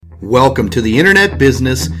Welcome to the Internet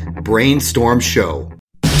Business Brainstorm Show.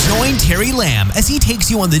 Join Terry Lamb as he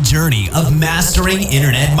takes you on the journey of mastering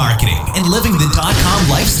internet marketing and living the .com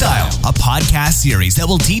lifestyle, a podcast series that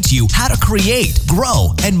will teach you how to create,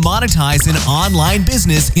 grow, and monetize an online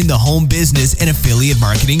business in the home business and affiliate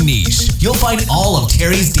marketing niche. You'll find all of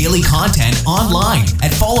Terry's daily content online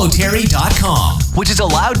at followterry.com, which has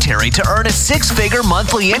allowed Terry to earn a six-figure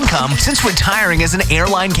monthly income since retiring as an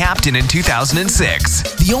airline captain in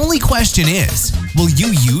 2006. The only question is, will you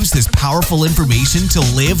use this powerful information to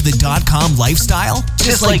live the .com lifestyle,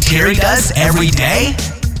 just like Terry does every day?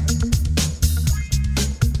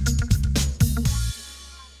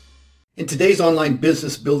 In today's online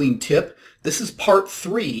business building tip, this is part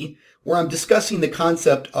 3, where I'm discussing the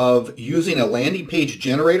concept of using a landing page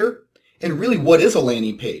generator and really what is a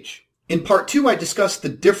landing page. In part 2, I discussed the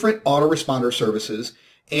different autoresponder services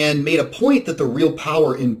and made a point that the real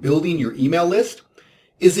power in building your email list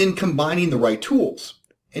is in combining the right tools.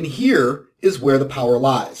 And here is where the power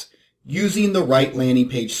lies, using the right landing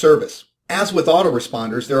page service. As with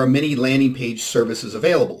autoresponders, there are many landing page services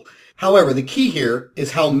available. However, the key here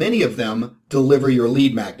is how many of them deliver your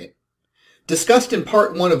lead magnet. Discussed in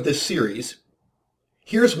part 1 of this series,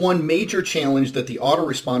 here's one major challenge that the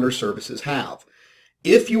autoresponder services have.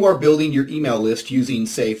 If you are building your email list using,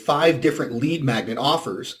 say, 5 different lead magnet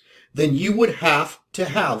offers, then you would have to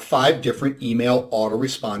have 5 different email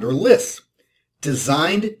autoresponder lists,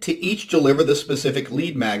 designed to each deliver the specific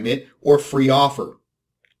lead magnet or free offer.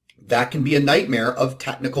 That can be a nightmare of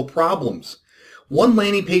technical problems. One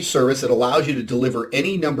landing page service that allows you to deliver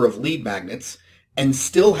any number of lead magnets and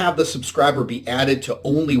still have the subscriber be added to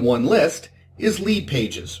only one list is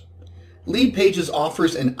Leadpages. Leadpages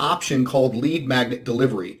offers an option called lead magnet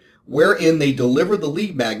delivery, wherein they deliver the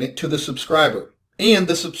lead magnet to the subscriber, and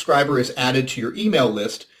the subscriber is added to your email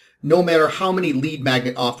list no matter how many lead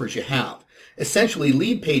magnet offers you have. Essentially,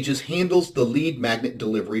 Leadpages handles the lead magnet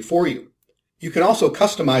delivery for you. You can also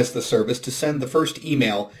customize the service to send the first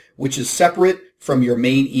email, which is separate from your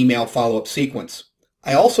main email follow-up sequence.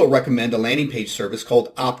 I also recommend a landing page service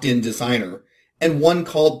called Opt-in Designer and one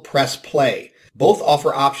called Press Play. Both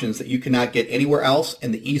offer options that you cannot get anywhere else,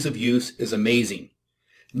 and the ease of use is amazing.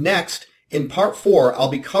 Next, in part 4, I'll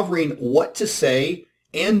be covering what to say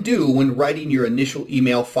and do when writing your initial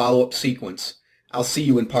email follow-up sequence. I'll see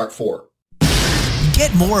you in part 4.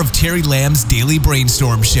 Get more of Terry Lamb's Daily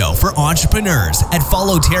Brainstorm Show for entrepreneurs at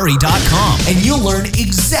followterry.com, and you'll learn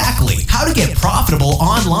exactly how to get profitable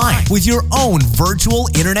online with your own virtual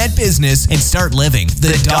internet business and start living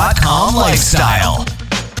the .com lifestyle.